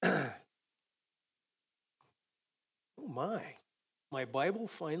Oh my Bible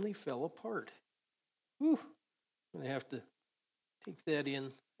finally fell apart. Whew. I'm going to have to take that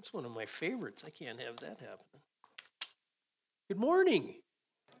in. That's one of my favorites. I can't have that happen. Good morning.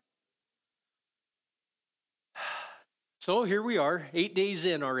 So here we are, 8 days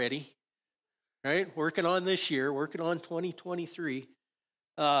in already, right? Working on this year, working on 2023.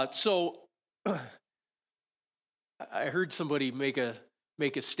 So I heard somebody make a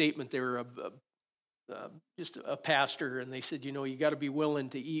statement. They were just a pastor, and they said, you got to be willing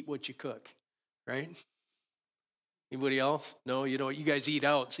to eat what you cook, right? Anybody else? No, you guys eat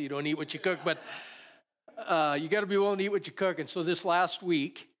out, so you don't eat what you cook, but you got to be willing to eat what you cook. And so this last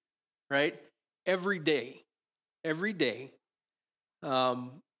week, right, every day,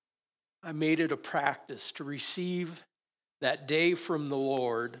 I made it a practice to receive that day from the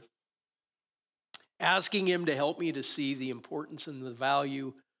Lord, asking Him to help me to see the importance and the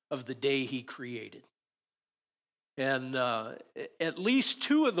value of the day He created. And at least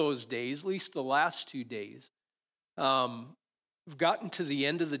 2 of those days, at least the last 2 days, we've gotten to the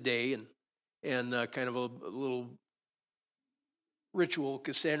end of the day and kind of a little ritual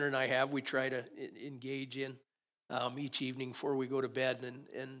Cassandra and I have, we try to engage in each evening before we go to bed.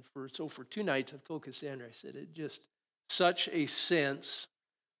 And for 2 nights, I've told Cassandra, I said, it just such a sense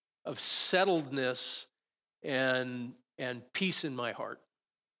of settledness and peace in my heart,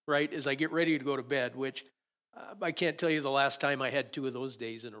 right, as I get ready to go to bed, which I can't tell you the last time I had 2 of those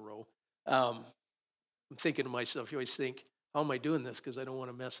days in a row. I'm thinking to myself, you always think, how am I doing this? Because I don't want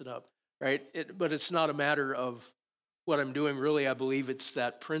to mess it up, right? But it's not a matter of what I'm doing. Really, I believe it's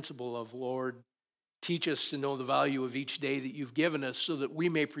that principle of, Lord, teach us to know the value of each day that you've given us so that we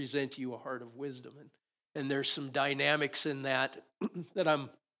may present to you a heart of wisdom. And there's some dynamics in that that I'm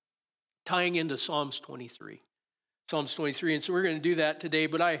tying into Psalms 23. Psalms 23. And so we're going to do that today.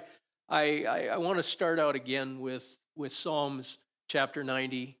 But I want to start out again with Psalms chapter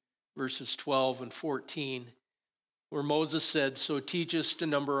 90, verses 12 and 14, where Moses said, so teach us to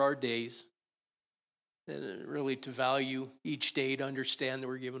number our days, and really to value each day, to understand that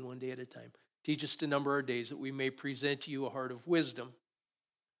we're given one day at a time. Teach us to number our days that we may present to you a heart of wisdom.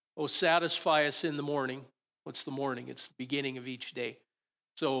 Oh, satisfy us in the morning. What's the morning? It's the beginning of each day.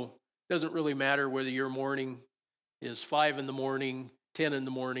 So it doesn't really matter whether your morning is 5 in the morning, 10 in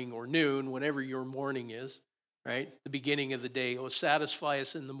the morning, or noon, whenever your morning is, right? The beginning of the day. Oh, satisfy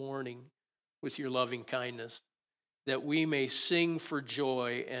us in the morning with your loving kindness, that we may sing for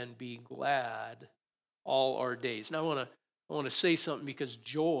joy and be glad all our days. Now I want to say something, because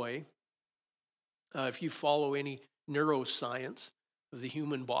joy, if you follow any neuroscience of the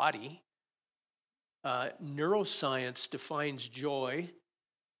human body, neuroscience defines joy,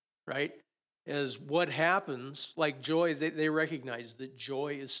 right, as what happens, like joy, they recognize that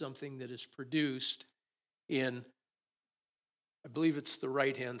joy is something that is produced in, I believe it's the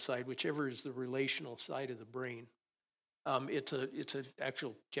right-hand side, whichever is the relational side of the brain. It's an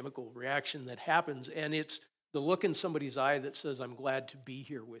actual chemical reaction that happens, and it's the look in somebody's eye that says, I'm glad to be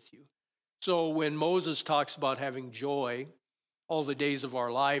here with you. So when Moses talks about having joy all the days of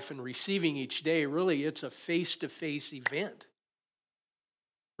our life and receiving each day, really it's a face-to-face event,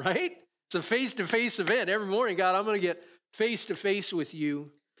 right? It's a face-to-face event. Every morning, God, I'm going to get face-to-face with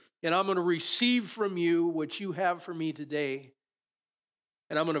you, and I'm going to receive from you what you have for me today,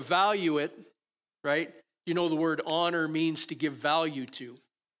 and I'm going to value it, right? You know, the word honor means to give value to,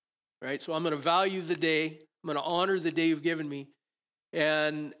 right? So I'm going to value the day. I'm going to honor the day you've given me,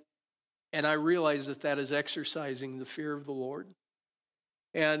 and I realize that is exercising the fear of the Lord.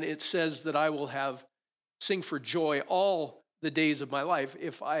 And it says that I will sing for joy all the days of my life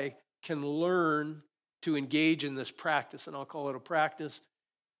if I can learn to engage in this practice. And I'll call it a practice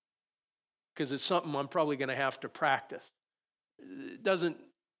because it's something I'm probably going to have to practice. It doesn't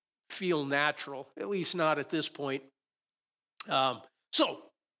feel natural, at least not at this point. So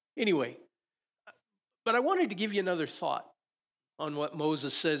anyway, but I wanted to give you another thought on what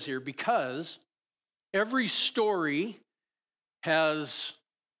Moses says here, because every story has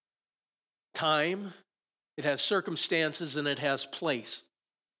time, it has circumstances, and it has place,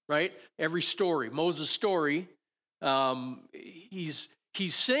 right? Every story, Moses' story, he's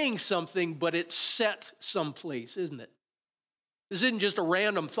saying something, but it's set someplace, isn't it? This isn't just a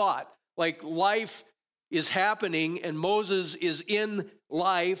random thought. Like life is happening, and Moses is in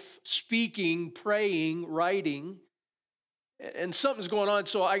life, speaking, praying, writing, and something's going on.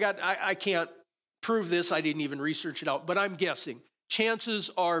 So I can't prove this. I didn't even research it out, but I'm guessing. Chances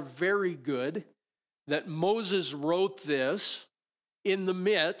are very good that Moses wrote this in the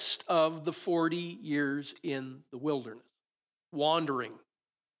midst of the 40 years in the wilderness, wandering,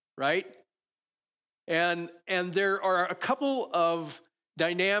 right? And there are a couple of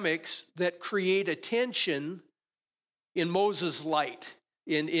dynamics that create a tension in Moses'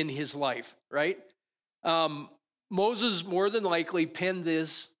 in his life, right? Moses more than likely penned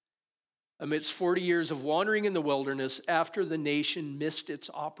this amidst 40 years of wandering in the wilderness after the nation missed its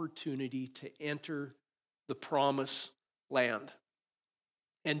opportunity to enter the promised land.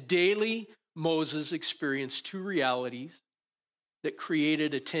 And daily, Moses experienced two realities that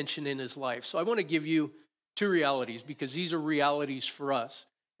created a tension in his life. So I want to give you two realities because these are realities for us.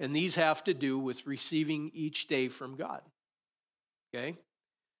 And these have to do with receiving each day from God. Okay?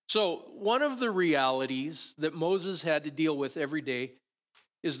 So one of the realities that Moses had to deal with every day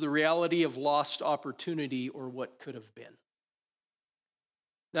is the reality of lost opportunity or what could have been.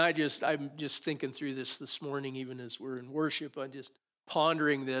 Now I'm just thinking through this morning, even as we're in worship, I'm just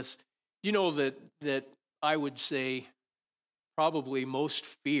pondering this. You know that I would say probably most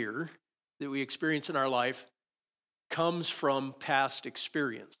fear that we experience in our life comes from past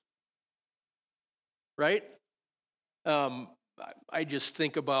experience, right? I just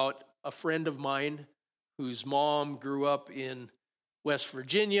think about a friend of mine whose mom grew up in West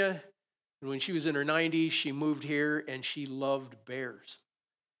Virginia, and when she was in her 90s, she moved here and she loved bears.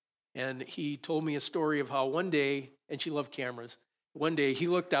 And he told me a story of how one day, and she loved cameras, one day he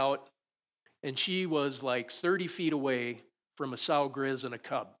looked out and she was like 30 feet away from a sow grizz and a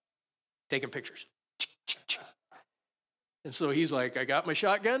cub, taking pictures. And so he's like, I got my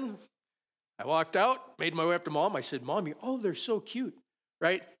shotgun. I walked out, made my way up to Mom. I said, Mommy, oh, they're so cute,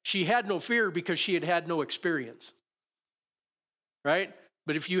 right? She had no fear because she had no experience, right?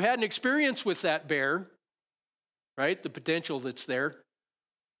 But if you had an experience with that bear, right, the potential that's there,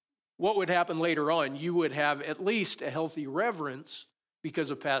 what would happen later on? You would have at least a healthy reverence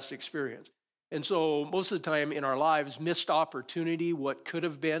because of past experience. And so most of the time in our lives, missed opportunity, what could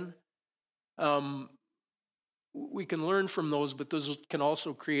have been, we can learn from those, but those can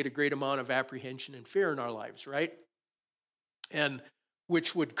also create a great amount of apprehension and fear in our lives, right? And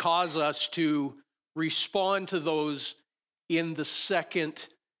which would cause us to respond to those in the second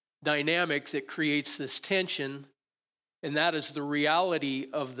dynamic that creates this tension, and that is the reality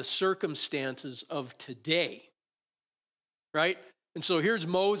of the circumstances of today, right? And so here's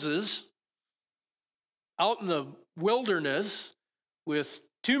Moses out in the wilderness with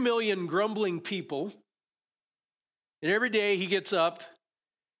 2 million grumbling people. And every day he gets up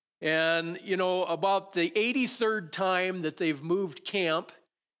and, about the 83rd time that they've moved camp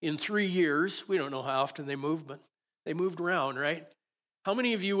in 3 years, we don't know how often they moved, but they moved around, right? How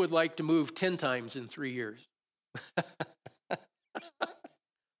many of you would like to move 10 times in 3 years?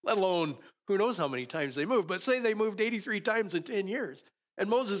 Let alone who knows how many times they moved, but say they moved 83 times in 10 years. And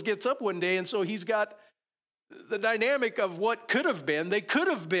Moses gets up one day, and so he's got the dynamic of what could have been. They could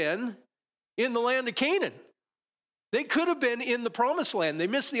have been in the land of Canaan. They could have been in the promised land. They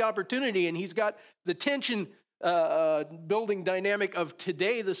missed the opportunity, and he's got the tension building dynamic of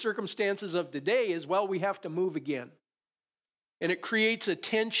today. The circumstances of today is, well, we have to move again. And it creates a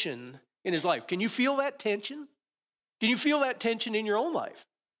tension in his life. Can you feel that tension? Can you feel that tension in your own life?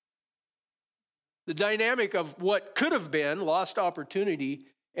 The dynamic of what could have been, lost opportunity,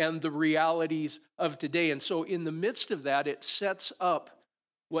 and the realities of today. And so in the midst of that, it sets up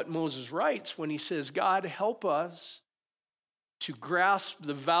what Moses writes when he says, God, help us to grasp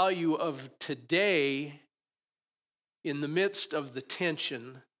the value of today in the midst of the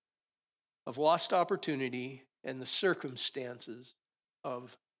tension of lost opportunity and the circumstances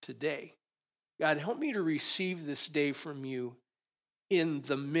of today. God, help me to receive this day from you in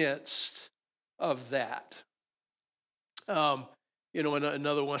the midst of that. And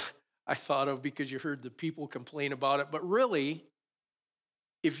another one I thought of because you heard the people complain about it, but really,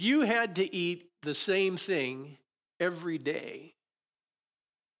 if you had to eat the same thing every day,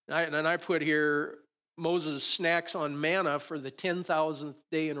 and I put here, Moses snacks on manna for the 10,000th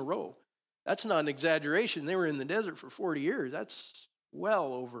day in a row. That's not an exaggeration. They were in the desert for 40 years. That's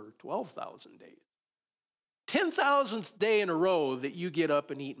well over 12,000 days. 10,000th day in a row that you get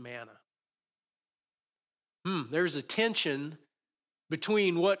up and eat manna. There's a tension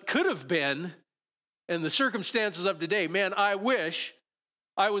between what could have been and the circumstances of today. Man, I wish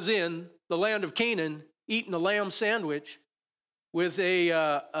I was in the land of Canaan eating a lamb sandwich with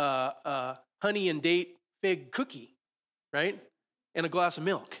a honey and date fig cookie, right? And a glass of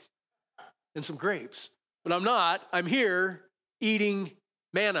milk and some grapes. But I'm not. I'm here eating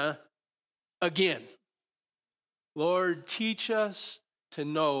manna again. Lord, teach us to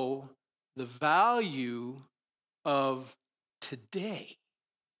know the value of today,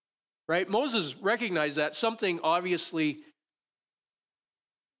 right? Moses recognized that something obviously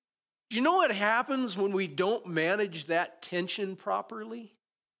Do you know what happens when we don't manage that tension properly?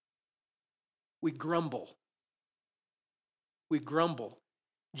 We grumble. We grumble.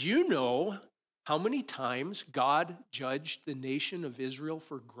 Do you know how many times God judged the nation of Israel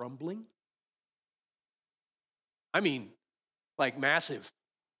for grumbling? I mean, like massive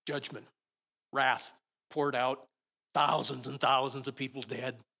judgment, wrath poured out, thousands and thousands of people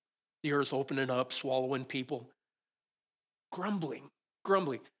dead, the earth opening up, swallowing people. Grumbling.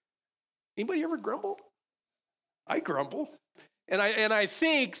 Anybody ever grumble? I grumble. And I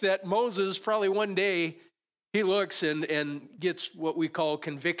think that Moses probably one day he looks and gets what we call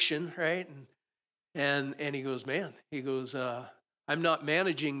conviction, right? And he goes, I'm not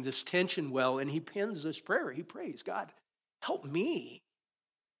managing this tension well. And he pens this prayer. He prays, God, help me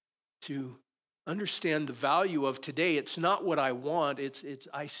to understand the value of today. It's not what I want. It's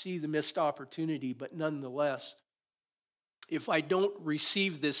I see the missed opportunity, but nonetheless, if I don't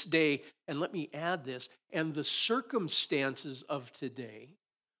receive this day, and let me add this, and the circumstances of today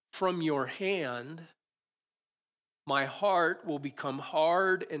from your hand, my heart will become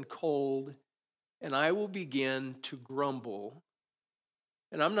hard and cold, and I will begin to grumble.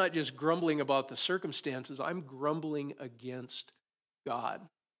 And I'm not just grumbling about the circumstances, I'm grumbling against God.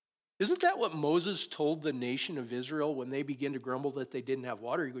 Isn't that what Moses told the nation of Israel when they began to grumble that they didn't have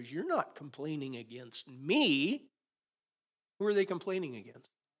water? He goes, you're not complaining against me. Who are they complaining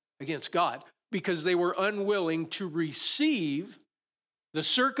against? Against God, because they were unwilling to receive the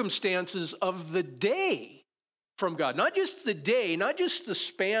circumstances of the day from God. Not just the day, not just the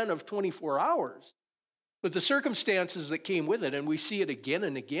span of 24 hours, but the circumstances that came with it. And we see it again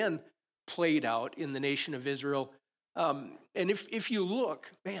and again played out in the nation of Israel. And if you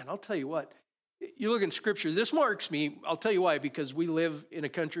look, man, I'll tell you what, you look in Scripture, this marks me, I'll tell you why, because we live in a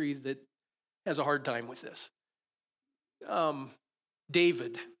country that has a hard time with this.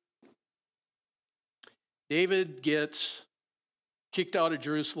 David gets kicked out of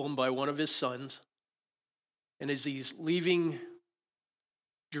Jerusalem by one of his sons. And as he's leaving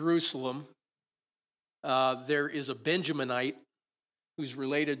Jerusalem, there is a Benjaminite who's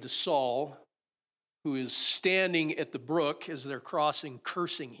related to Saul, who is standing at the brook as they're crossing,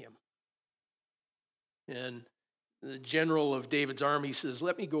 cursing him. And the general of David's army says,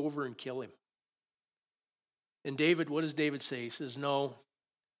 let me go over and kill him. And David, what does David say? He says, no,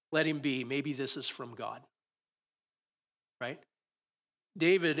 let him be. Maybe this is from God. Right?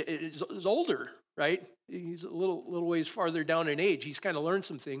 David is older, right? He's a little ways farther down in age. He's kind of learned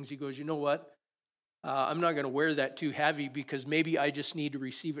some things. He goes, you know what? I'm not going to wear that too heavy because maybe I just need to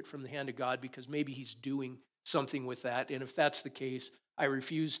receive it from the hand of God because maybe he's doing something with that. And if that's the case, I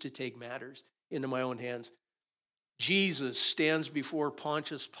refuse to take matters into my own hands. Jesus stands before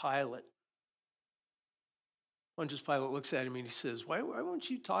Pontius Pilate. Pontius Pilate looks at him and he says, why won't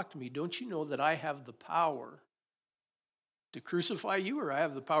you talk to me? Don't you know that I have the power to crucify you, or I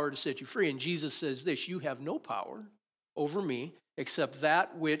have the power to set you free? And Jesus says this, you have no power over me except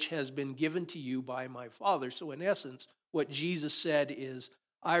that which has been given to you by my Father. So in essence, what Jesus said is,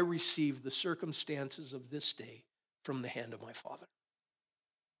 I receive the circumstances of this day from the hand of my Father.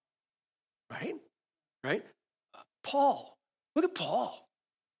 Right? Paul, look at Paul.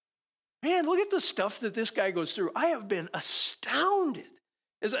 Man, look at the stuff that this guy goes through. I have been astounded.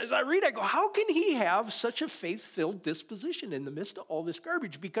 As I read, I go, how can he have such a faith-filled disposition in the midst of all this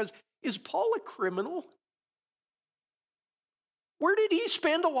garbage? Because is Paul a criminal? Where did he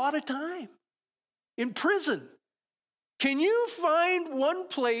spend a lot of time? In prison. Can you find one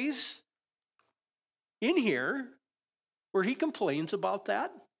place in here where he complains about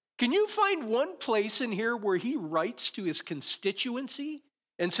that? Can you find one place in here where he writes to his constituency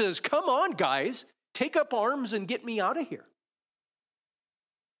and says, come on, guys, take up arms and get me out of here?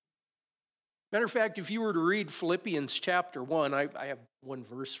 Matter of fact, if you were to read Philippians chapter 1, I have one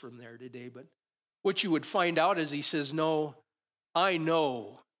verse from there today, but what you would find out is he says, no, I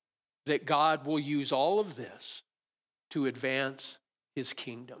know that God will use all of this to advance his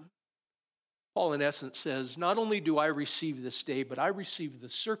kingdom. Paul, in essence, says, not only do I receive this day, but I receive the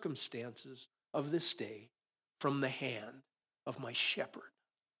circumstances of this day from the hand of my shepherd.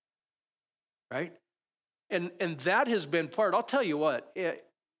 Right? And that has been part, I'll tell you what,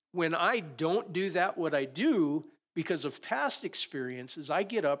 when I don't do that, what I do, because of past experiences, I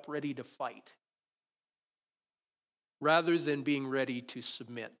get up ready to fight rather than being ready to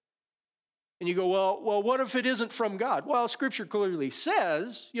submit. And you go, well, what if it isn't from God? Well, Scripture clearly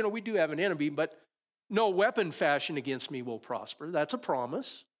says, we do have an enemy, but no weapon fashioned against me will prosper. That's a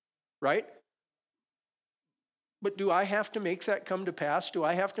promise, right? But do I have to make that come to pass? Do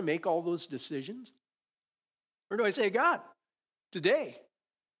I have to make all those decisions? Or do I say, God, today,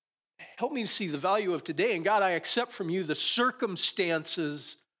 help me to see the value of today. And God, I accept from you the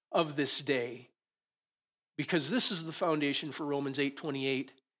circumstances of this day, because this is the foundation for Romans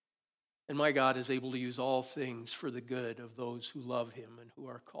 8:28. And my God is able to use all things for the good of those who love him and who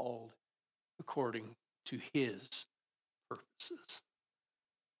are called according to his purposes.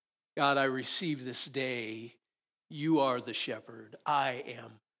 God, I receive this day. You are the shepherd. I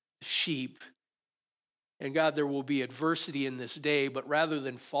am the sheep. And God, there will be adversity in this day, but rather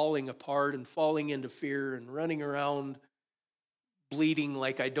than falling apart and falling into fear and running around bleeding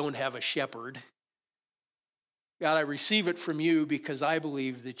like I don't have a shepherd, God, I receive it from you because I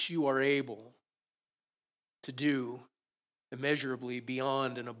believe that you are able to do immeasurably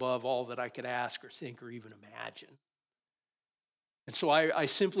beyond and above all that I could ask or think or even imagine. And so I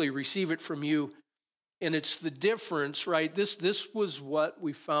simply receive it from you. And it's the difference, right? This was what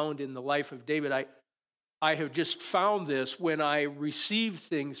we found in the life of David. I have just found this when I receive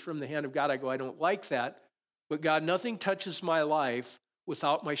things from the hand of God. I go, I don't like that. But God, nothing touches my life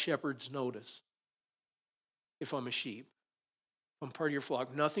without my shepherd's notice. If I'm a sheep, if I'm part of your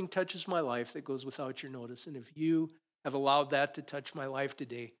flock, nothing touches my life that goes without your notice. And if you have allowed that to touch my life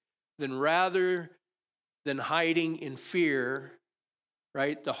today, then rather than hiding in fear,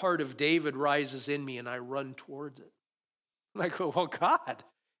 right, the heart of David rises in me and I run towards it. And I go, well, God,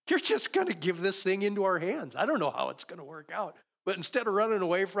 you're just going to give this thing into our hands. I don't know how it's going to work out. But instead of running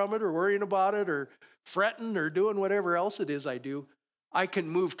away from it or worrying about it or fretting or doing whatever else it is I do, I can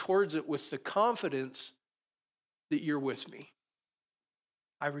move towards it with the confidence that you're with me.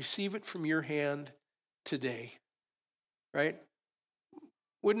 I receive it from your hand today, right?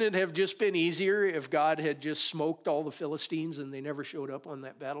 Wouldn't it have just been easier if God had just smoked all the Philistines and they never showed up on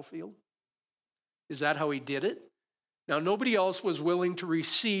that battlefield? Is that how he did it? Now, nobody else was willing to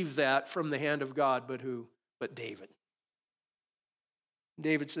receive that from the hand of God, but who? But David.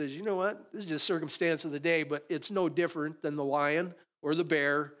 David says, you know what? This is just circumstance of the day, but it's no different than the lion or the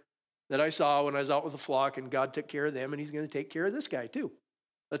bear that I saw when I was out with the flock, and God took care of them, and he's going to take care of this guy too.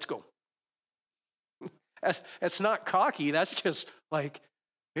 Let's go. That's not cocky. That's just like,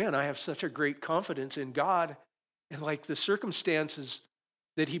 man, I have such a great confidence in God. And like the circumstances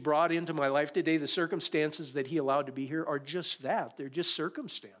that he brought into my life today, the circumstances that he allowed to be here are just that. They're just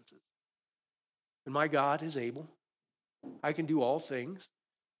circumstances. And my God is able. I can do all things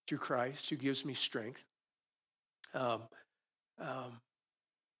through Christ who gives me strength. And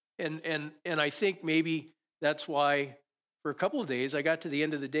I think maybe that's why for a couple of days I got to the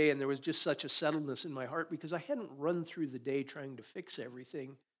end of the day and there was just such a settledness in my heart because I hadn't run through the day trying to fix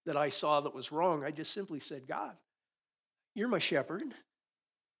everything that I saw that was wrong. I just simply said, God, you're my shepherd.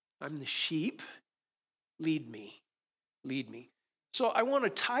 I'm the sheep. Lead me. Lead me. So I want to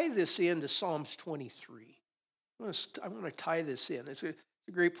tie this into Psalms 23. I want to tie this in. It's a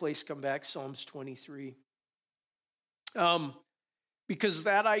great place to come back, Psalms 23. Because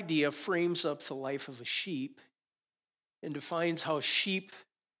that idea frames up the life of a sheep and defines how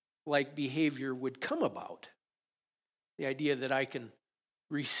sheep-like behavior would come about. The idea that I can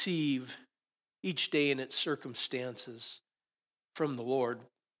receive each day in its circumstances from the Lord,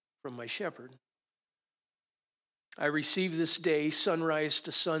 from my shepherd. I receive this day, sunrise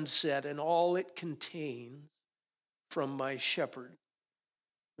to sunset, and all it contains from my shepherd.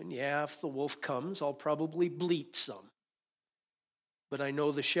 And yeah, if the wolf comes, I'll probably bleat some. But I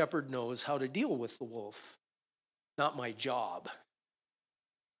know the shepherd knows how to deal with the wolf. Not my job.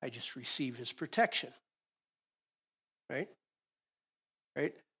 I just receive his protection. Right?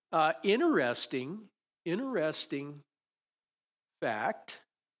 Right? Interesting fact,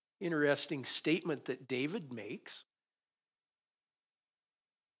 interesting statement that David makes.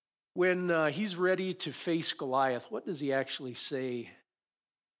 When he's ready to face Goliath, what does he actually say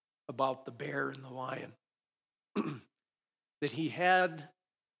about the bear and the lion? That he had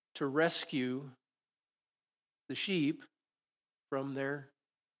to rescue the sheep from their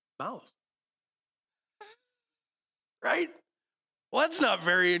mouth. Right? Well, that's not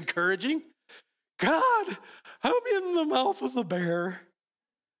very encouraging. God, I'm in the mouth of the bear.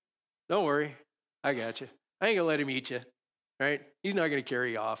 Don't worry, I got you. I ain't gonna let him eat you, right? He's not gonna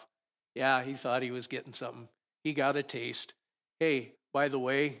carry you off. Yeah, he thought he was getting something. He got a taste. Hey, by the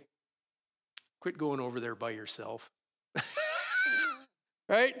way, quit going over there by yourself.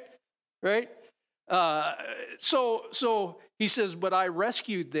 Right? Right? So he says, but I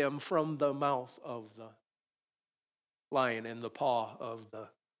rescued them from the mouth of the lion and the paw of the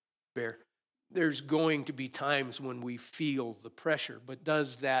bear. There's going to be times when we feel the pressure, but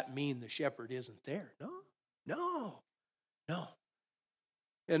does that mean the shepherd isn't there? No.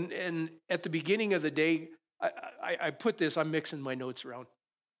 And at the beginning of the day, I put this, I'm mixing my notes around.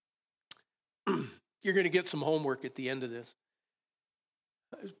 You're going to get some homework at the end of this.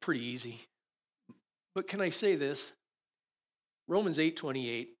 It's pretty easy. But can I say this? Romans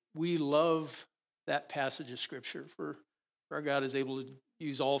 8:28, we love that passage of Scripture, for our God is able to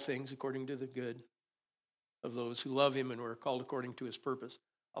use all things according to the good of those who love him and who are called according to his purpose.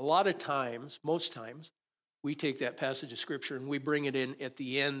 A lot of times, most times, we take that passage of Scripture and we bring it in at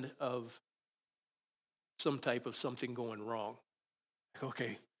the end of some type of something going wrong.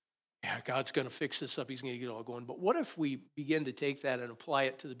 Okay, yeah, God's going to fix this up. He's going to get it all going. But what if we begin to take that and apply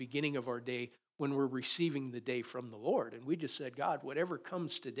it to the beginning of our day when we're receiving the day from the Lord? And we just said, God, whatever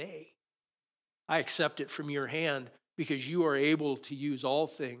comes today, I accept it from your hand because you are able to use all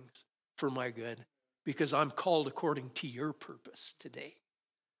things for my good because I'm called according to your purpose today,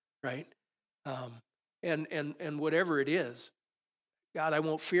 right? And whatever it is, God, I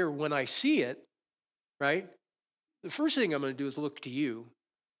won't fear when I see it, right? The first thing I'm going to do is look to you.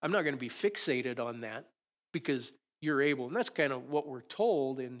 I'm not going to be fixated on that because you're able. And that's kind of what we're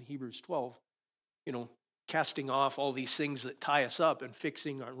told in Hebrews 12, casting off all these things that tie us up and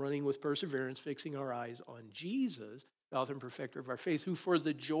running with perseverance, fixing our eyes on Jesus, the author and perfecter of our faith, who for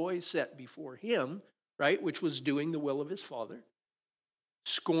the joy set before him, right, which was doing the will of his Father,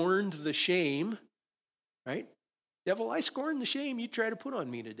 scorned the shame, right? Devil, I scorn the shame you try to put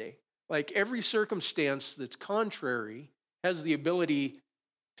on me today. Like every circumstance that's contrary has the ability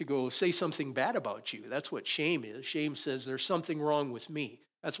to go say something bad about you. That's what shame is. Shame says there's something wrong with me.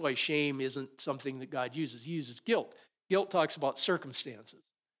 That's why shame isn't something that God uses. He uses guilt. Guilt talks about circumstances.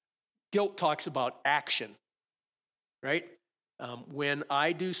 Guilt talks about action, right? When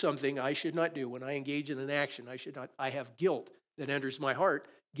I do something I should not do, when I engage in an action I have guilt that enters my heart.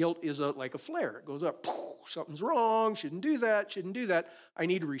 Guilt is like a flare. It goes up, something's wrong, shouldn't do that. I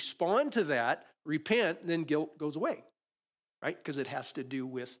need to respond to that, repent, and then guilt goes away, right? Because it has to do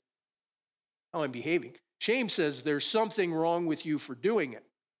with how I'm behaving. Shame says there's something wrong with you for doing it.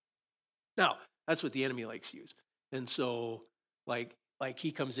 Now, that's what the enemy likes to use. And so, like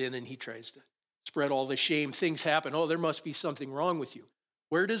he comes in and he tries to spread all the shame. Things happen. Oh, there must be something wrong with you.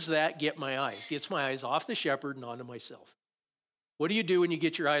 Where does that get my eyes? Gets my eyes off the shepherd and onto myself. What do you do when you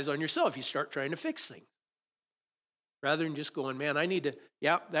get your eyes on yourself? You start trying to fix things. Rather than just going, man, I need to,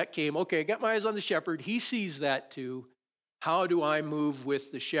 that came. Okay, I got my eyes on the shepherd. He sees that too. How do I move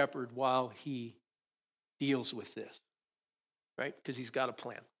with the shepherd while he deals with this? Right? Because he's got a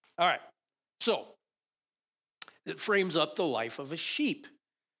plan. All right. So, it frames up the life of a sheep.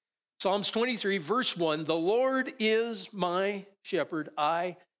 Psalms 23, verse 1, the Lord is my shepherd,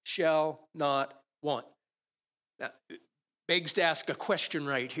 I shall not want. That begs to ask a question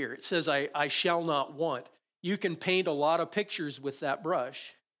right here. It says, I shall not want. You can paint a lot of pictures with that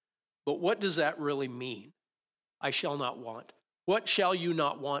brush, but what does that really mean? I shall not want. What shall you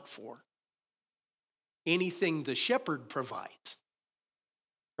not want for? Anything the shepherd provides,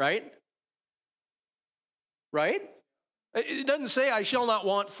 right? Right? It doesn't say I shall not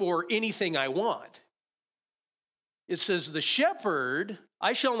want for anything I want. It says the shepherd,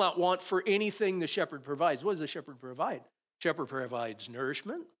 I shall not want for anything the shepherd provides. What does the shepherd provide? Shepherd provides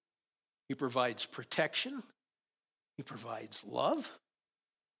nourishment. He provides protection. He provides love,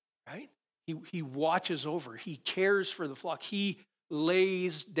 right? He watches over. He cares for the flock. He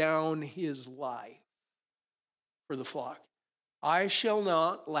lays down his life for the flock. I shall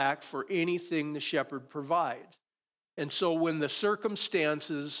not lack for anything the shepherd provides. And so when the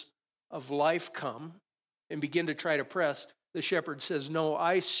circumstances of life come and begin to try to press, the shepherd says, no,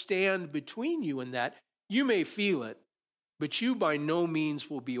 I stand between you and that. You may feel it, but you by no means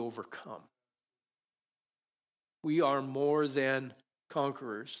will be overcome. We are more than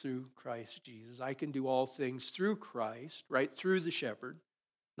conquerors through Christ Jesus. I can do all things through Christ, right, through the shepherd,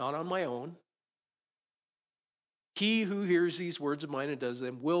 not on my own. He who hears these words of mine and does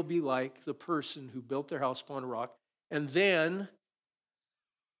them will be like the person who built their house upon a rock. And then,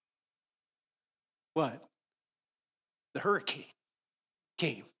 what? The hurricane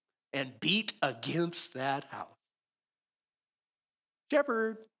came and beat against that house.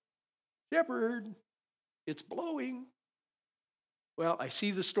 Shepherd, it's blowing. Well, I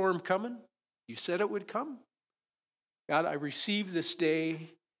see the storm coming. You said it would come. God, I receive this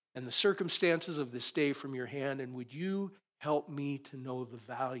day and the circumstances of this day from your hand, and would you help me to know the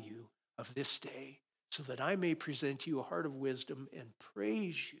value of this day so that I may present you a heart of wisdom and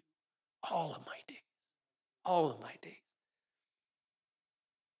praise you all of my days. All of my days.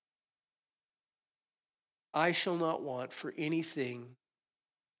 I shall not want for anything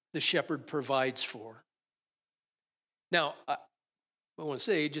the shepherd provides for. Now, I want to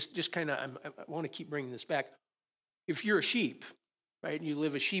say, just kind of, I want to keep bringing this back. If you're a sheep, right? And you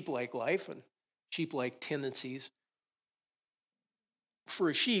live a sheep-like life and sheep-like tendencies. For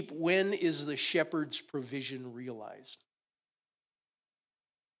a sheep, when is the shepherd's provision realized?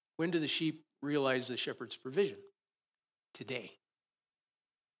 When do the sheep realize the shepherd's provision? Today.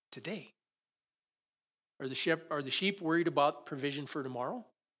 Today. Are the sheep worried about provision for tomorrow?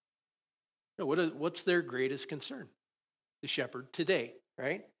 No, what's their greatest concern? The shepherd today,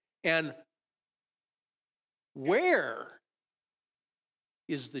 right? And where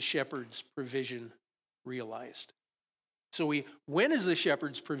is the shepherd's provision realized? So when is the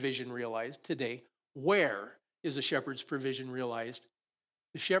shepherd's provision realized? Today. Where is the shepherd's provision realized?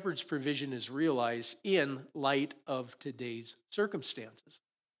 The shepherd's provision is realized in light of today's circumstances.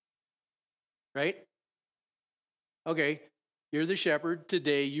 Right? Okay, you're the shepherd.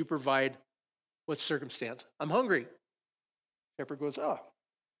 Today you provide what circumstance? I'm hungry. Shepherd goes,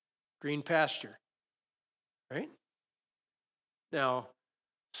 green pasture. Right? Now,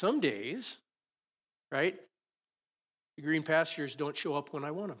 some days, right, the green pastures don't show up when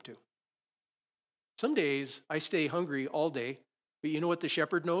I want them to. Some days I stay hungry all day, but you know what the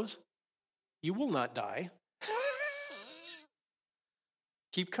shepherd knows? You will not die.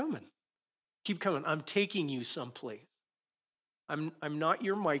 Keep coming. Keep coming. I'm taking you someplace. I'm not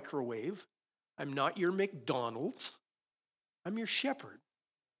your microwave. I'm not your McDonald's. I'm your shepherd.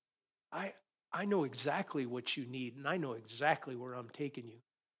 I know exactly what you need, and I know exactly where I'm taking you.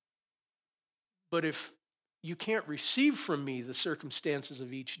 But if you can't receive from me the circumstances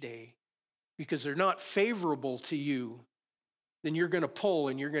of each day because they're not favorable to you, then you're going to pull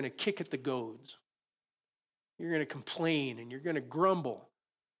and you're going to kick at the goads. You're going to complain and you're going to grumble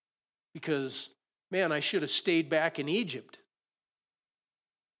because, man, I should have stayed back in Egypt.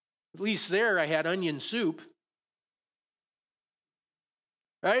 At least there I had onion soup.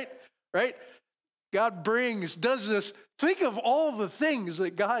 Right? God does this. Think of all the things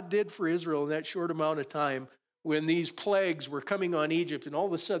that God did for Israel in that short amount of time when these plagues were coming on Egypt, and all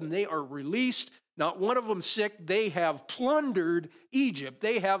of a sudden they are released, not one of them sick. They have plundered Egypt.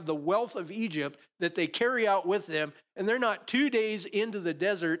 They have the wealth of Egypt that they carry out with them, and they're not 2 days into the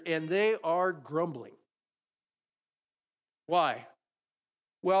desert, and they are grumbling. Why?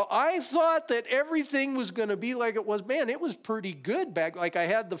 Well, I thought that everything was going to be like it was. Man, it was pretty good back. Like I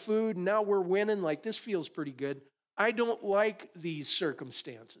had the food, and now we're winning. Like this feels pretty good. I don't like these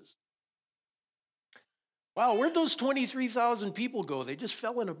circumstances. Wow, where'd those 23,000 people go? They just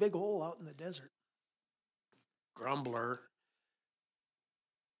fell in a big hole out in the desert. Grumbler.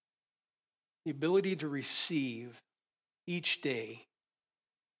 The ability to receive each day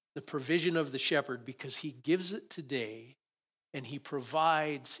the provision of the shepherd because he gives it today and he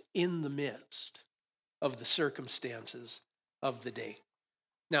provides in the midst of the circumstances of the day.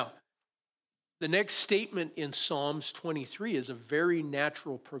 Now, the next statement in Psalms 23 is a very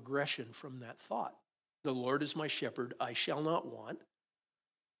natural progression from that thought. The Lord is my shepherd, I shall not want.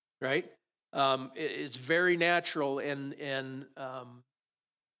 Right? It's very natural, and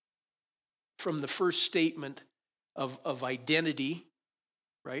from the first statement of identity,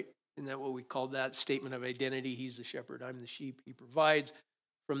 right? Isn't that what we call that statement of identity? He's the shepherd, I'm the sheep, he provides.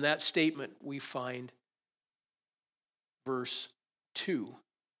 From that statement, we find verse 2.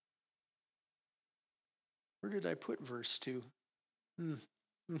 Where did I put verse 2?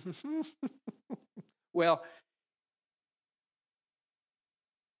 Well,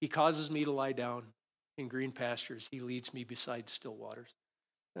 he causes me to lie down in green pastures. He leads me beside still waters.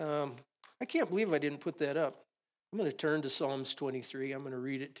 I can't believe I didn't put that up. I'm going to turn to Psalms 23. I'm going to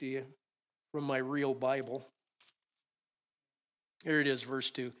read it to you from my real Bible. Here it is, verse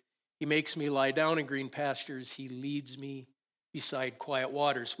 2. He makes me lie down in green pastures. He leads me beside quiet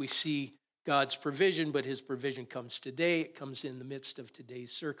waters. We see God's provision, but his provision comes today. It comes in the midst of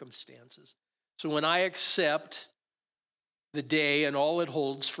today's circumstances. So when I accept the day and all it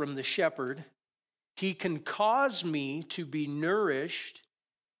holds from the shepherd, he can cause me to be nourished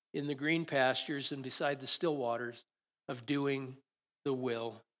in the green pastures and beside the still waters of doing the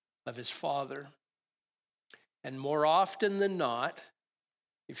will of his Father. And more often than not,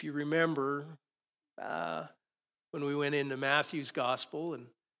 if you remember when we went into Matthew's gospel and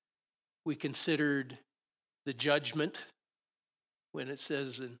we considered the judgment, when it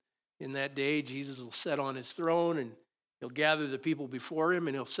says in that day Jesus will sit on his throne and he'll gather the people before him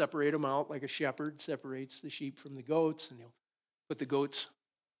and he'll separate them out like a shepherd separates the sheep from the goats, and he'll put the goats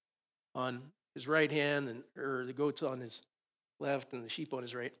on his right hand or the goats on his left and the sheep on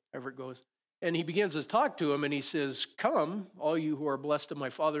his right, however it goes. And he begins to talk to him and he says, "Come, all you who are blessed of my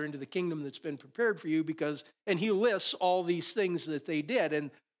Father, into the kingdom that's been prepared for you," and he lists all these things that they did.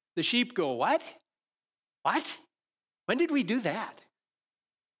 And the sheep go, "What? What? When did we do that?"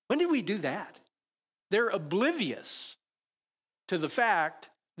 When did we do that? They're oblivious to the fact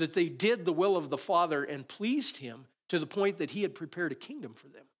that they did the will of the Father and pleased him to the point that he had prepared a kingdom for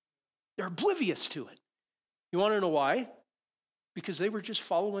them. They're oblivious to it. You want to know why? Because they were just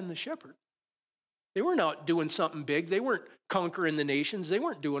following the shepherd. They were not doing something big. They weren't conquering the nations. They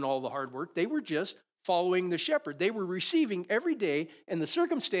weren't doing all the hard work. They were just following the shepherd. They were receiving every day and the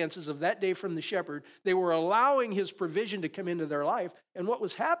circumstances of that day from the shepherd. They were allowing his provision to come into their life. And what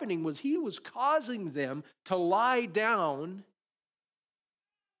was happening was he was causing them to lie down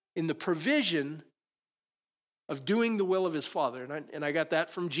in the provision of doing the will of his Father. And I got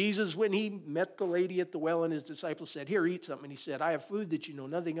that from Jesus when he met the lady at the well and his disciples said, "Here, eat something." And he said, "I have food that you know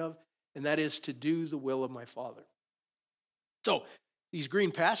nothing of, and that is to do the will of my Father." So these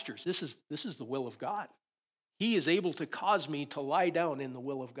green pastures, this is the will of God. He is able to cause me to lie down in the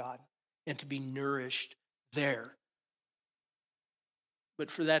will of God and to be nourished there.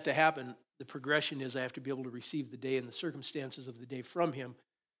 But for that to happen, the progression is I have to be able to receive the day and the circumstances of the day from him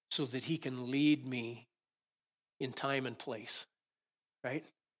so that he can lead me in time and place, right?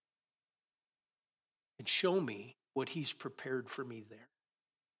 And show me what he's prepared for me there.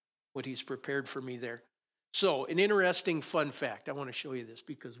 What he's prepared for me there. So, an interesting fun fact. I want to show you this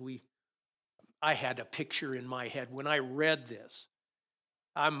because I had a picture in my head when I read this.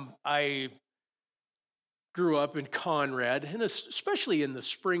 I grew up in Conrad, and especially in the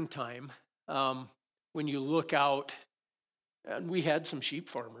springtime, when you look out, and we had some sheep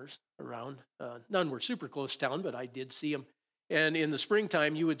farmers around. None were super close to town, but I did see them. And in the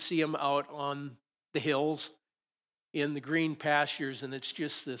springtime, you would see them out on the hills in the green pastures, and it's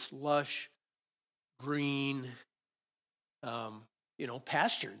just this lush, green,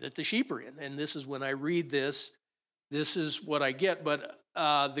 pasture that the sheep are in. And this is when I read this is what I get. But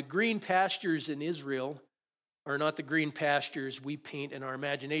the green pastures in Israel are not the green pastures we paint in our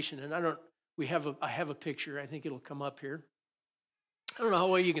imagination. And I have a picture. I think it'll come up here. I don't know how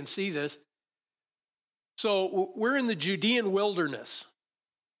well you can see this. So we're in the Judean wilderness.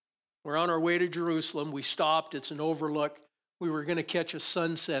 We're on our way to Jerusalem. We stopped. It's an overlook. We were going to catch a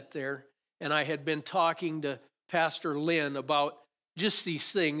sunset there. And I had been talking to Pastor Lynn about just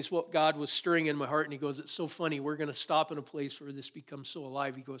these things, what God was stirring in my heart. And he goes, "It's so funny. We're going to stop in a place where this becomes so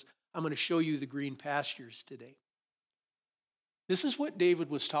alive." He goes, "I'm going to show you the green pastures today." This is what David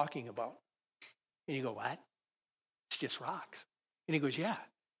was talking about. And you go, "What? It's just rocks." And he goes, "Yeah."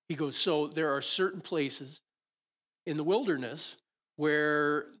 He goes, "So there are certain places in the wilderness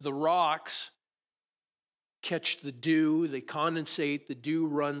where the rocks catch the dew, they condensate, the dew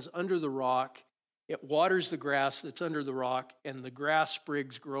runs under the rock, it waters the grass that's under the rock, and the grass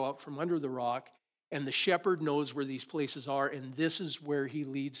sprigs grow up from under the rock, and the shepherd knows where these places are, and this is where he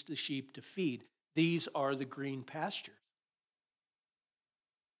leads the sheep to feed. These are the green pastures."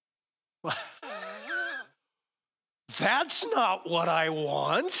 That's not what I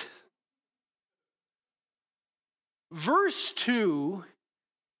want. Verse 2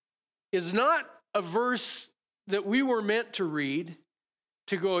 is not a verse that we were meant to read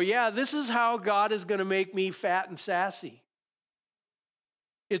to go, "Yeah, this is how God is going to make me fat and sassy."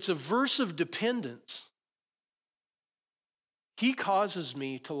 It's a verse of dependence. He causes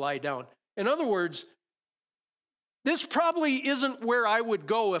me to lie down. In other words, this probably isn't where I would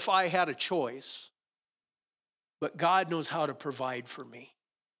go if I had a choice. But God knows how to provide for me.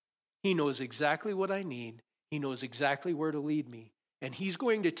 He knows exactly what I need. He knows exactly where to lead me. And he's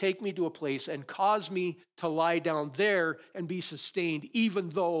going to take me to a place and cause me to lie down there and be sustained, even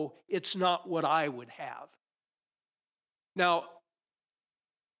though it's not what I would have. Now,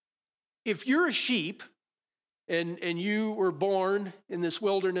 if you're a sheep and you were born in this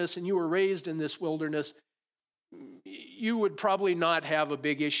wilderness and you were raised in this wilderness, you would probably not have a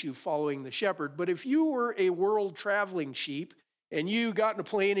big issue following the shepherd. But if you were a world traveling sheep and you got in a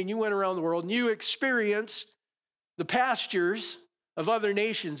plane and you went around the world and you experienced the pastures of other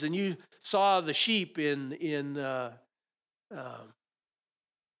nations and you saw the sheep in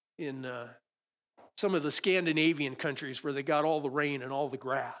some of the Scandinavian countries where they got all the rain and all the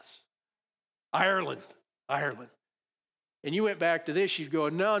grass, Ireland, and you went back to this, you'd go,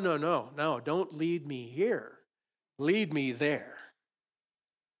 no, don't lead me here. Lead me there.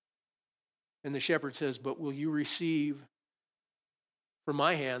 And the shepherd says, "But will you receive from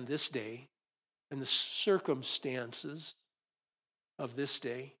my hand this day and the circumstances of this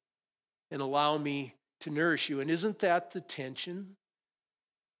day and allow me to nourish you?" And isn't that the tension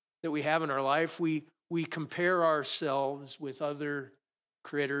that we have in our life? We compare ourselves with other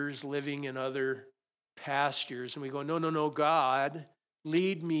critters living in other pastures, and we go, no, God,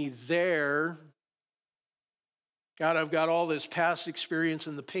 lead me there. God, I've got all this past experience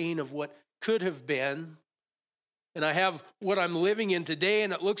and the pain of what could have been. And I have what I'm living in today,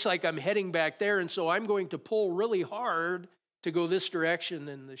 and it looks like I'm heading back there. And so I'm going to pull really hard to go this direction.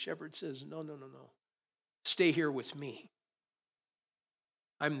 And the shepherd says, no. Stay here with me.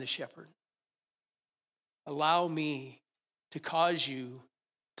 I'm the shepherd. Allow me to cause you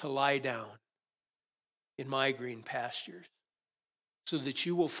to lie down in my green pastures so that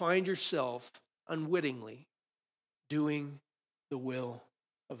you will find yourself unwittingly doing the will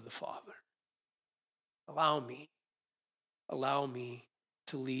of the Father. Allow me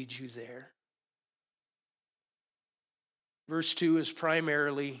to lead you there. Verse 2 is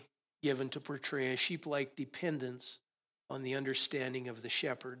primarily given to portray a sheep-like dependence on the understanding of the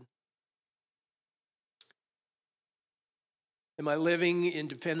shepherd. Am I living in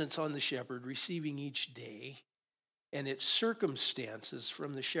dependence on the shepherd, receiving each day and its circumstances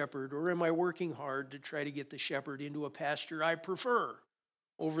from the shepherd, or am I working hard to try to get the shepherd into a pasture I prefer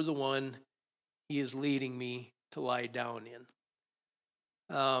over the one he is leading me to lie down in?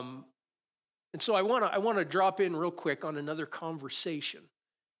 And so I want to drop in real quick on another conversation.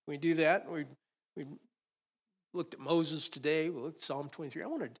 We do that. We looked at Moses today. We looked at Psalm 23. I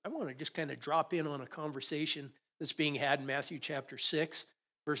want to just kind of drop in on a conversation that's being had in Matthew chapter 6,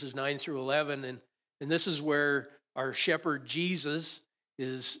 verses 9 through 11. And this is where our shepherd Jesus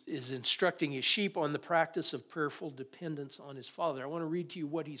is instructing his sheep on the practice of prayerful dependence on his Father. I want to read to you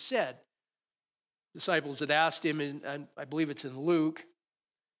what he said. Disciples had asked him, and I believe it's in Luke,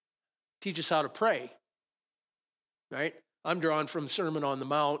 teach us how to pray, right? I'm drawn from Sermon on the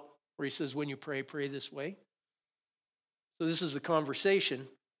Mount, where he says, when you pray, pray this way. So this is the conversation.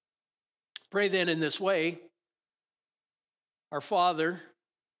 Pray then in this way, our Father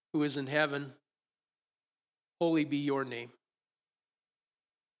who is in heaven, holy be your name.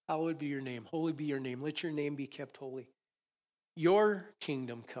 Hallowed be your name. Holy be your name. Let your name be kept holy. Your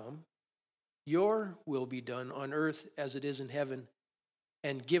kingdom come. Your will be done on earth as it is in heaven.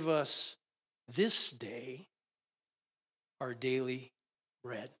 And give us this day our daily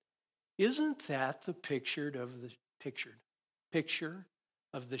bread. Isn't that the picture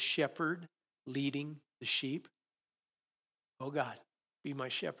of the shepherd leading the sheep? Oh God, be my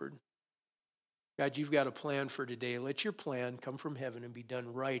shepherd. God, you've got a plan for today. Let your plan come from heaven and be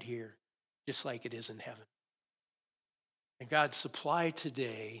done right here, just like it is in heaven. And God, supply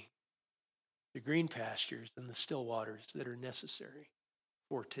today the green pastures and the still waters that are necessary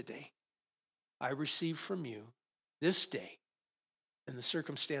for today. I receive from you this day and the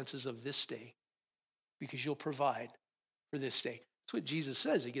circumstances of this day because you'll provide for this day. That's what Jesus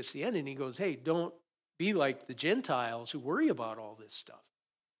says. He gets to the end and he goes, hey, don't be like the Gentiles who worry about all this stuff.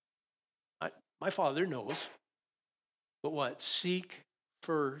 My Father knows. But what? Seek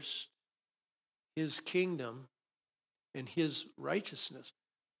first his kingdom and his righteousness.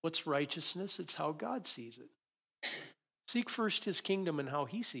 What's righteousness? It's how God sees it. Seek first his kingdom and how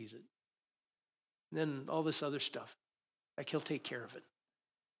he sees it. And then all this other stuff, like he'll take care of it.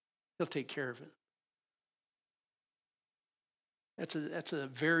 He'll take care of it. That's a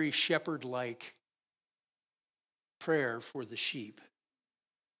very shepherd-like prayer for the sheep.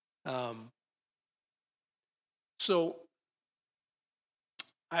 So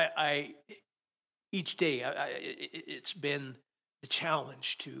I each day it's been the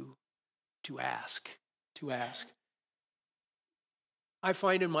challenge to ask. I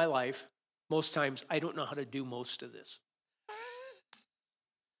find in my life most times I don't know how to do most of this.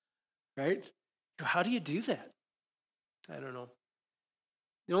 Right? How do you do that? I don't know.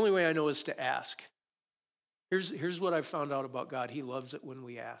 The only way I know is to ask. Here's what I've found out about God. He loves it when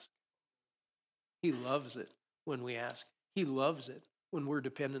we ask. He loves it when we ask. He loves it when we're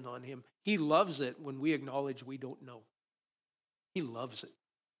dependent on him. He loves it when we acknowledge we don't know. He loves it.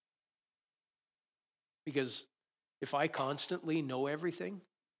 Because if I constantly know everything,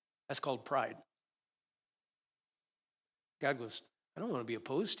 that's called pride. God goes, I don't want to be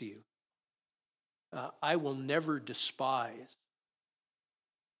opposed to you. I will never despise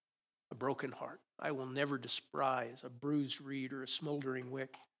a broken heart. I will never despise a bruised reed or a smoldering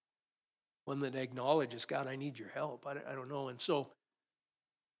wick. One that acknowledges, God, I need your help. I don't know. And so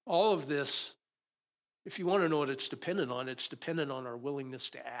all of this, if you want to know what it's dependent on our willingness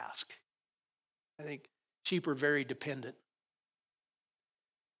to ask. I think sheep are very dependent.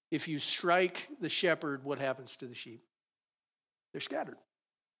 If you strike the shepherd, what happens to the sheep? They're scattered.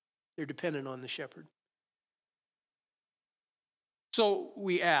 They're dependent on the shepherd. So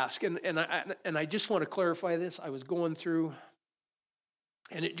we ask, and I just want to clarify this. I was going through,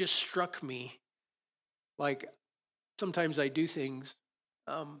 and it just struck me, like sometimes I do things,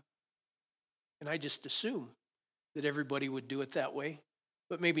 and I just assume. that everybody would do it that way,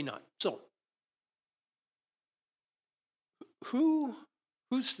 but maybe not. So,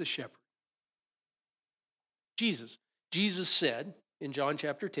 who's the shepherd? Jesus. Jesus said in John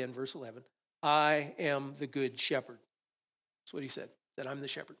chapter 10, verse 11, I am the good shepherd. That's what he said. He said, I'm the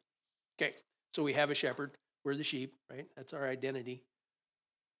shepherd. Okay, so we have a shepherd. We're the sheep, right? That's our identity.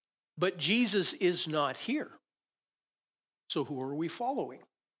 But Jesus is not here. So who are we following?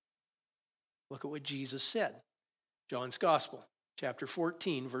 Look at what Jesus said. John's Gospel, chapter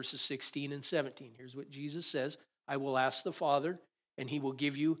 14, verses 16 and 17. Here's what Jesus says. I will ask the Father, and he will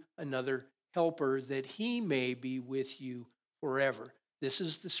give you another helper, that he may be with you forever. This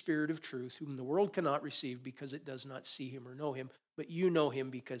is the Spirit of truth, whom the world cannot receive because it does not see him or know him, but you know him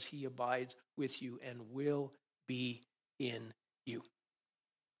because he abides with you and will be in you.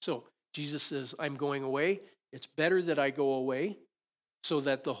 So Jesus says, I'm going away. It's better that I go away so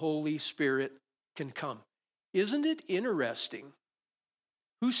that the Holy Spirit can come. Isn't it interesting?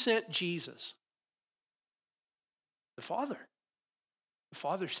 Who sent Jesus? The Father. The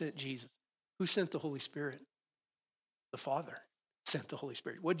Father sent Jesus. Who sent the Holy Spirit? The Father sent the Holy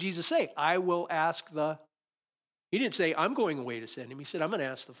Spirit. What did Jesus say? I will ask the... He didn't say, I'm going away to send him. He said, I'm going to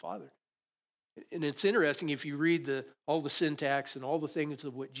ask the Father. And it's interesting, if you read all the syntax and all the things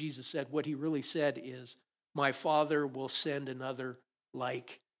of what Jesus said, what he really said is, my Father will send another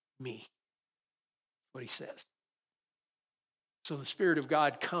like me. What he says. So the Spirit of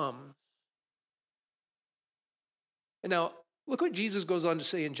God comes. And now, look what Jesus goes on to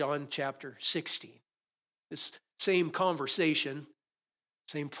say in John chapter 16. This same conversation,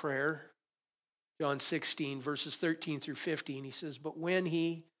 same prayer. John 16, verses 13 through 15, he says, but when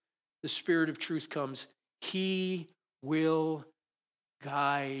the Spirit of truth comes, he will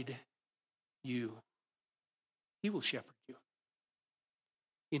guide you. He will shepherd you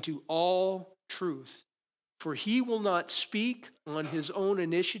into all truth. For he will not speak on his own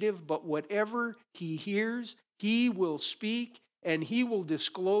initiative, but whatever he hears, he will speak, and he will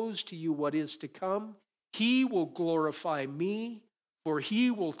disclose to you what is to come. He will glorify me, for he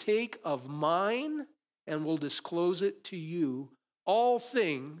will take of mine and will disclose it to you. All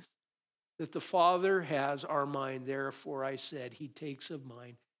things that the Father has are mine. Therefore I said, he takes of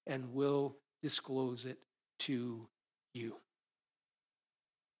mine and will disclose it to you.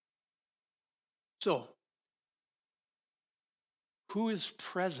 So, who is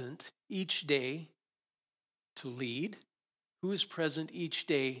present each day to lead? Who is present each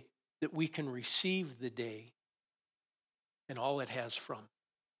day that we can receive the day and all it has from?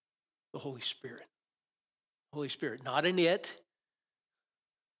 The Holy Spirit. Holy Spirit, not an it,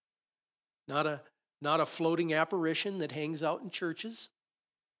 not a floating apparition that hangs out in churches.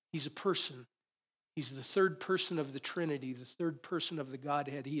 He's a person. He's the third person of the Trinity, the third person of the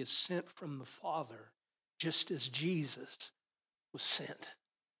Godhead. He is sent from the Father, just as Jesus was sent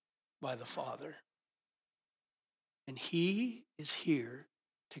by the Father. And he is here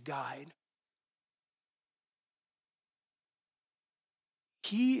to guide.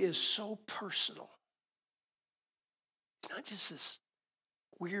 He is so personal. It's not just this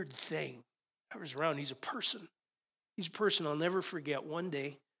weird thing. I was around, he's a person. He's a person. I'll never forget one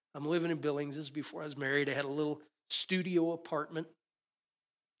day, I'm living in Billings. This is before I was married. I had a little studio apartment.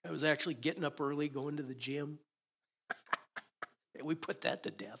 I was actually getting up early, going to the gym. We put that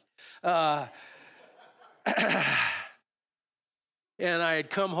to death. And I had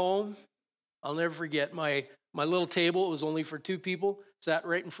come home. I'll never forget my little table. It was only for two people. Sat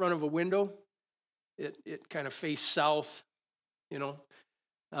right in front of a window. It kind of faced south, and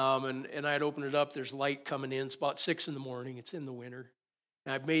I had opened it up. There's light coming in. It's about 6 a.m. It's in the winter.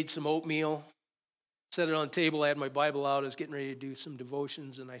 And I've made some oatmeal, set it on the table. I had my Bible out. I was getting ready to do some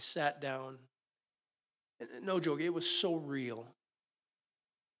devotions, and I sat down. And no joke, it was so real.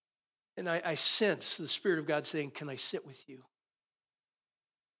 And I sensed the Spirit of God saying, can I sit with you?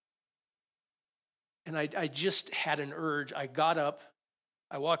 And I just had an urge. I got up.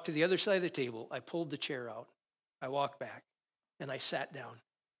 I walked to the other side of the table. I pulled the chair out. I walked back, and I sat down.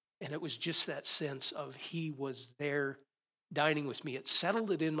 And it was just that sense of he was there dining with me. It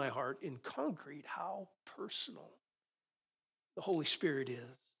settled it in my heart in concrete how personal the Holy Spirit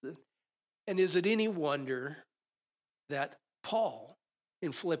is. And is it any wonder that Paul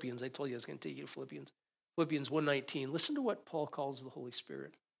in Philippians, I told you I was going to take you to Philippians 1:19, listen to what Paul calls the Holy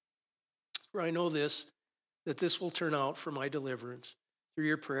Spirit. For I know this, that this will turn out for my deliverance through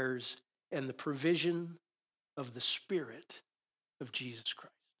your prayers and the provision of the Spirit of Jesus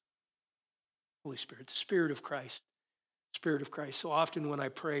Christ. Holy Spirit, the Spirit of Christ. Spirit of Christ. So often when I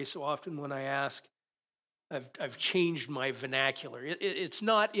pray, so often when I ask, I've changed my vernacular. It's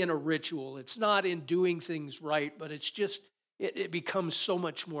not in a ritual. It's not in doing things right, but it's just, it becomes so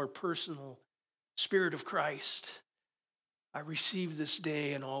much more personal. Spirit of Christ, I receive this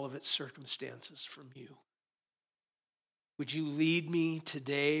day and all of its circumstances from you. Would you lead me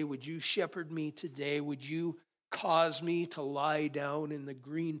today? Would you shepherd me today? Would you cause me to lie down in the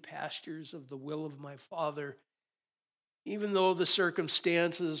green pastures of the will of my Father, even though the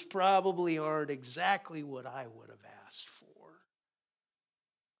circumstances probably aren't exactly what I would have asked for?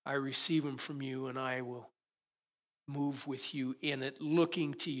 I receive them from you, and I will move with you in it,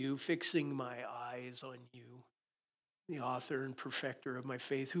 looking to you, fixing my eyes on you, the author and perfecter of my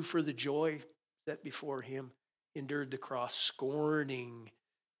faith, who for the joy set before him endured the cross, scorning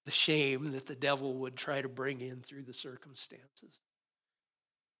the shame that the devil would try to bring in through the circumstances.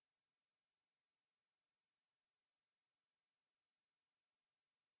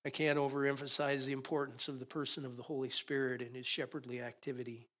 I can't overemphasize the importance of the person of the Holy Spirit and his shepherdly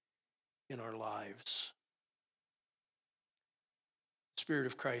activity in our lives. The Spirit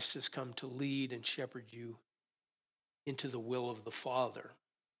of Christ has come to lead and shepherd you into the will of the Father.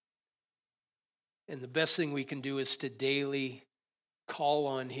 And the best thing we can do is to daily call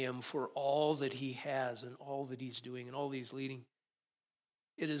on him for all that he has and all that he's doing and all that he's leading.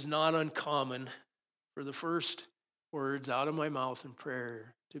 It is not uncommon for the first words out of my mouth in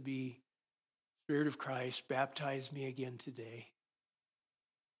prayer to be, Spirit of Christ, baptize me again today.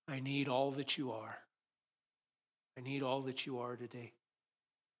 I need all that you are. I need all that you are today.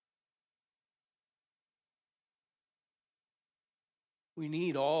 We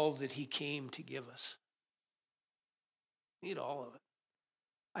need all that he came to give us. We need all of it.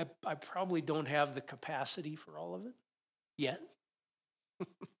 I probably don't have the capacity for all of it yet.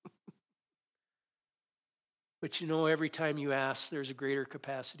 But you know, every time you ask, there's a greater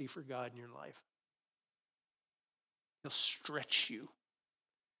capacity for God in your life. He'll stretch you.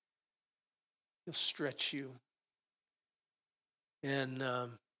 He'll stretch you. And,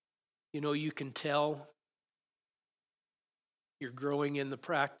 you know, you can tell you're growing in the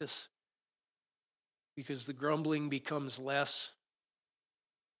practice because the grumbling becomes less.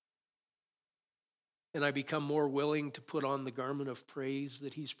 And I become more willing to put on the garment of praise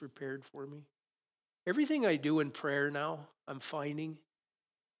that he's prepared for me. Everything I do in prayer now, I'm finding,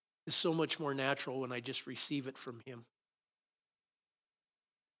 is so much more natural when I just receive it from him.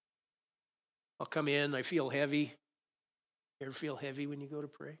 I'll come in, I feel heavy. You ever feel heavy when you go to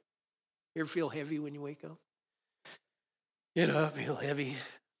pray? You ever feel heavy when you wake up? Get up, feel heavy.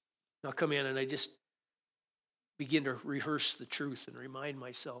 I'll come in and I just begin to rehearse the truth and remind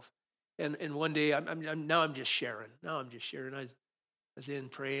myself. And one day, I'm just sharing. I was in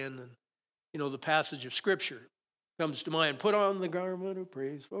praying, and you know, the passage of Scripture comes to mind. Put on the garment of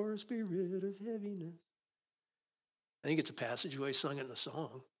praise for a spirit of heaviness. I think it's a passage where I sung it in a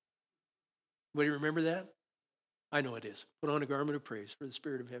song. Anybody remember that? I know it is. Put on a garment of praise for the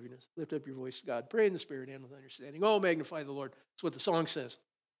spirit of heaviness. Lift up your voice to God. Pray in the Spirit and with understanding. Oh, magnify the Lord. That's what the song says.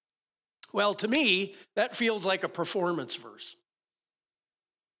 Well, to me, that feels like a performance verse.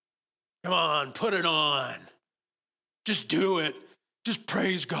 Come on, put it on. Just do it. Just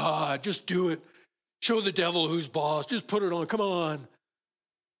praise God. Just do it. Show the devil who's boss. Just put it on. Come on.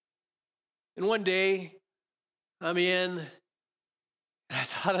 And one day, I'm in, and I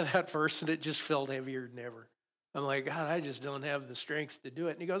thought of that verse, and it just felt heavier than ever. I'm like, God, I just don't have the strength to do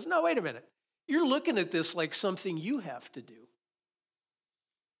it. And he goes, no, wait a minute. You're looking at this like something you have to do.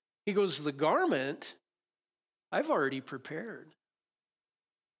 He goes, the garment, I've already prepared.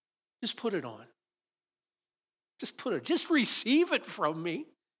 Just put it on. Just receive it from me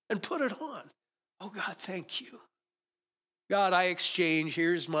and put it on. Oh, God, thank you. God, I exchange,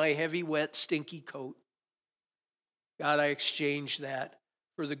 here's my heavy, wet, stinky coat. God, I exchange that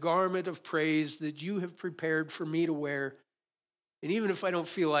for the garment of praise that you have prepared for me to wear. And even if I don't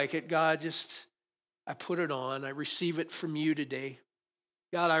feel like it, God, I put it on. I receive it from you today.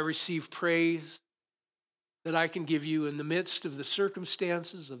 God, I receive praise that I can give you in the midst of the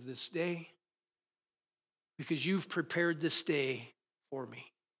circumstances of this day, because you've prepared this day for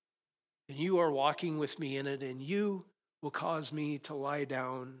me. And you are walking with me in it, and you will cause me to lie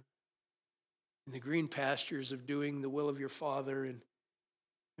down in the green pastures of doing the will of your Father. And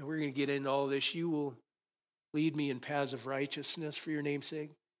we're going to get into all this. You will lead me in paths of righteousness for your name's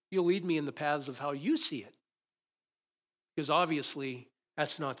sake. You'll lead me in the paths of how you see it, because obviously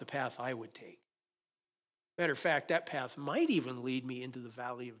that's not the path I would take. Matter of fact, that path might even lead me into the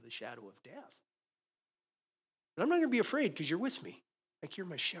valley of the shadow of death. But I'm not going to be afraid because you're with me. Like you're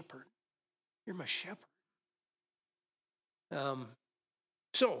my shepherd. You're my shepherd.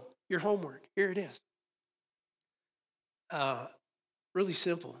 So, your homework, here it is. Really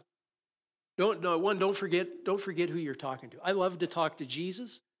simple. Don't forget who you're talking to. I love to talk to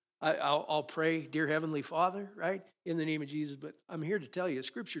Jesus. I'll pray, dear Heavenly Father, right, in the name of Jesus. But I'm here to tell you,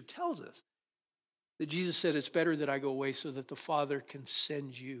 Scripture tells us that Jesus said it's better that I go away so that the Father can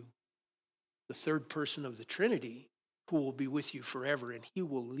send you the third person of the Trinity, who will be with you forever, and he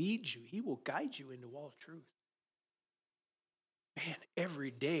will lead you. He will guide you into all truth. Man,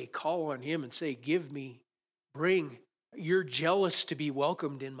 every day call on him and say, you're jealous to be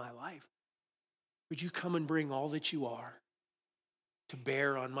welcomed in my life. Would you come and bring all that you are to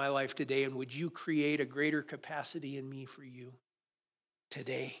bear on my life today? And would you create a greater capacity in me for you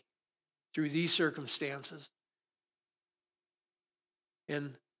today through these circumstances?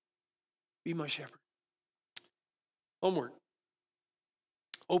 And be my shepherd. Homework.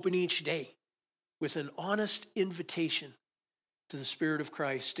 Open each day with an honest invitation to the Spirit of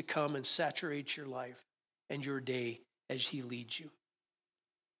Christ to come and saturate your life and your day as he leads you.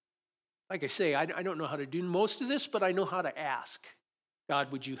 Like I say, I don't know how to do most of this, but I know how to ask.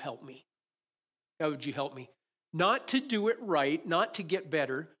 God, would you help me? God, would you help me? Not to do it right, not to get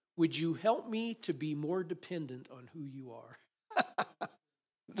better. Would you help me to be more dependent on who you are?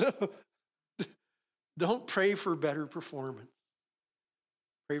 Don't pray for better performance.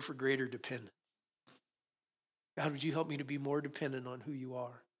 Pray for greater dependence. God, would you help me to be more dependent on who you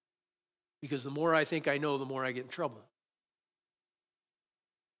are? Because the more I think I know, the more I get in trouble.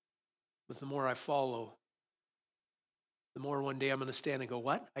 But the more I follow, the more one day I'm going to stand and go,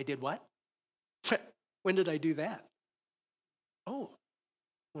 what? I did what? When did I do that? Oh,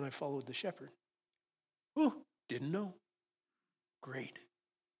 when I followed the shepherd. Oh, didn't know. Great.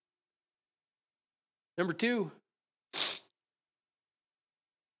 Number 2,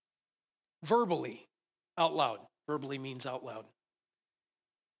 verbally, out loud. Verbally means out loud.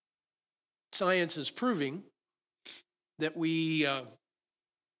 Science is proving that we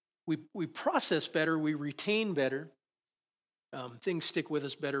process better, we retain better. Things stick with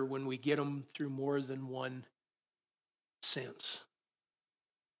us better when we get them through more than one sense.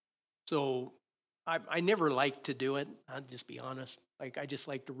 So I never liked to do it. I'll just be honest. I just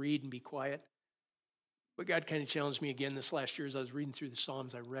like to read and be quiet. But God kind of challenged me again this last year as I was reading through the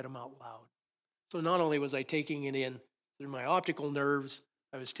Psalms. I read them out loud. So not only was I taking it in through my optical nerves,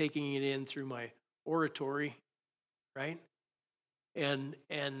 I was taking it in through my oratory, right? And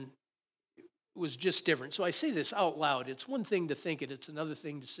it was just different. So I say this out loud. It's one thing to think it. It's another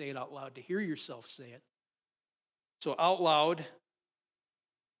thing to say it out loud, to hear yourself say it. So out loud,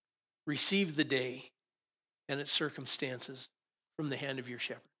 receive the day and its circumstances from the hand of your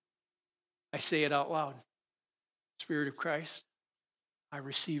shepherd. I say it out loud. Spirit of Christ, I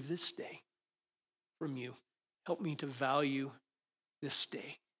receive this day from you. Help me to value this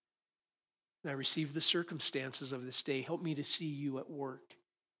day. And I receive the circumstances of this day. Help me to see you at work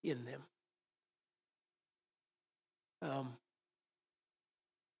in them.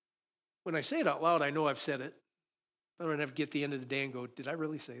 When I say it out loud, I know I've said it. I don't have to get to the end of the day and go, did I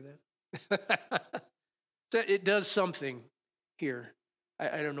really say that? It does something here.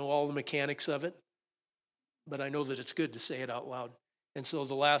 I don't know all the mechanics of it, but I know that it's good to say it out loud. And so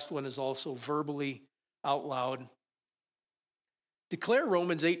the last one is also verbally out loud. Declare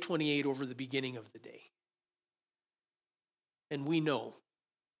Romans 8:28 over the beginning of the day. And we know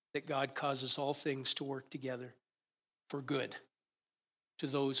that God causes all things to work together for good to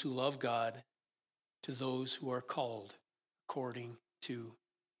those who love God, to those who are called according to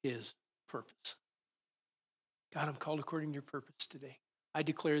his purpose. God, I'm called according to your purpose today. I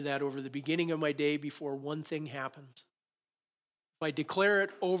declare that over the beginning of my day before one thing happens. If I declare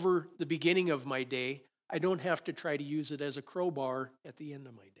it over the beginning of my day, I don't have to try to use it as a crowbar at the end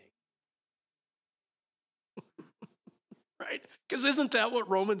of my day. Right? Because isn't that what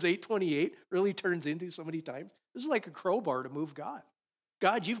Romans 8:28 really turns into so many times? This is like a crowbar to move God.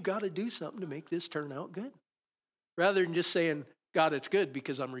 God, you've got to do something to make this turn out good. Rather than just saying, God, it's good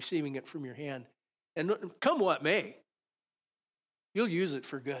because I'm receiving it from your hand. And come what may, you'll use it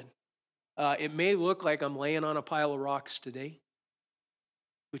for good. It may look like I'm laying on a pile of rocks today,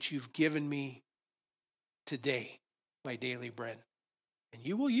 but you've given me today my daily bread. And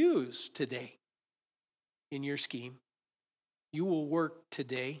you will use today in your scheme. You will work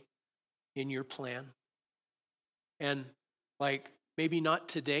today in your plan. And maybe not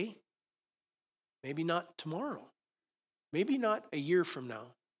today, maybe not tomorrow, maybe not a year from now,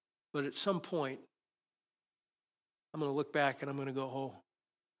 but at some point, I'm going to look back and I'm going to go, oh,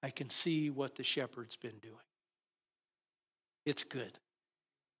 I can see what the shepherd's been doing. It's good.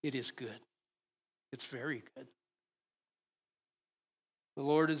 It is good. It's very good. The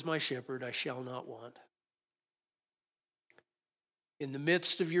Lord is my shepherd, I shall not want. In the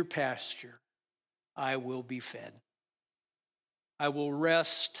midst of your pasture, I will be fed. I will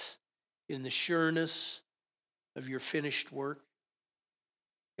rest in the sureness of your finished work.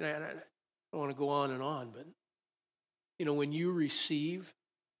 And I don't want to go on and on, but when you receive,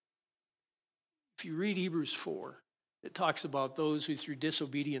 if you read Hebrews 4, it talks about those who through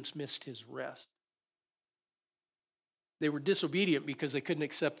disobedience missed his rest. They were disobedient because they couldn't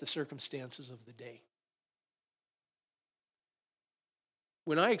accept the circumstances of the day.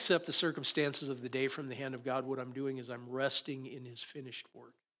 When I accept the circumstances of the day from the hand of God, what I'm doing is I'm resting in his finished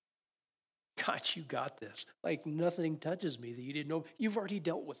work. God, you got this. Like nothing touches me that you didn't know. You've already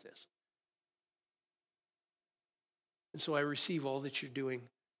dealt with this. And so I receive all that you're doing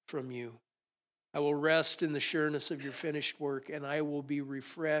from you. I will rest in the sureness of your finished work, and I will be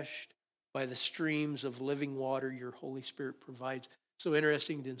refreshed by the streams of living water your Holy Spirit provides. So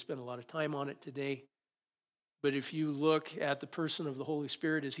interesting, didn't spend a lot of time on it today. But if you look at the person of the Holy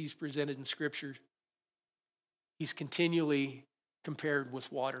Spirit as he's presented in Scripture, he's continually compared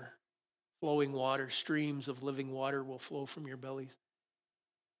with water, flowing water. Streams of living water will flow from your bellies.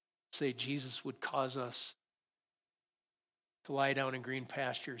 Say Jesus would cause us to lie down in green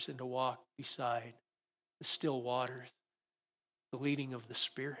pastures and to walk beside the still waters, the leading of the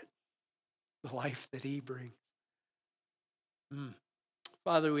Spirit, the life that he brings.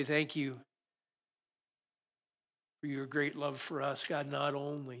 Father, we thank you for your great love for us. God, not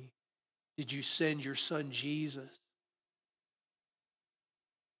only did you send your son Jesus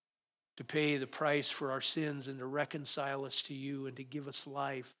to pay the price for our sins and to reconcile us to you and to give us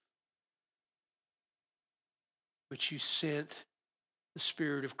life, but you sent the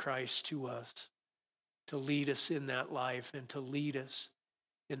Spirit of Christ to us to lead us in that life and to lead us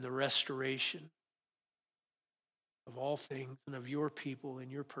in the restoration of all things and of your people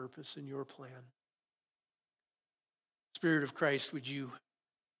and your purpose and your plan. Spirit of Christ, would you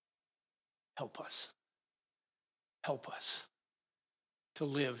help us? Help us to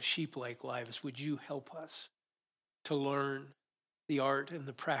live sheep-like lives. Would you help us to learn the art and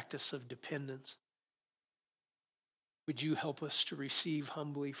the practice of dependence? Would you help us to receive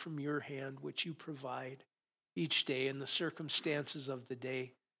humbly from your hand what you provide each day in the circumstances of the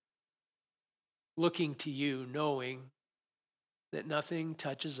day, looking to you, knowing that nothing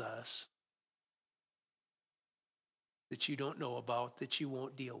touches us that you don't know about, that you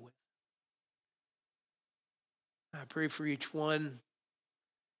won't deal with. I pray for each one,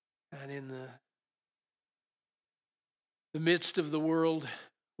 and in the midst of the world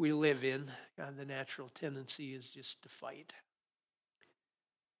we live in, God, the natural tendency is just to fight.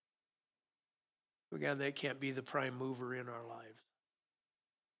 But God, that can't be the prime mover in our lives.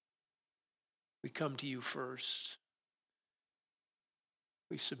 We come to you first.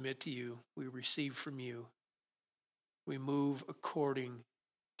 We submit to you. We receive from you. We move according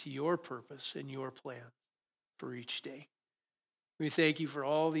to your purpose and your plan for each day. We thank you for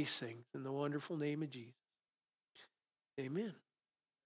all these things in the wonderful name of Jesus. Amen.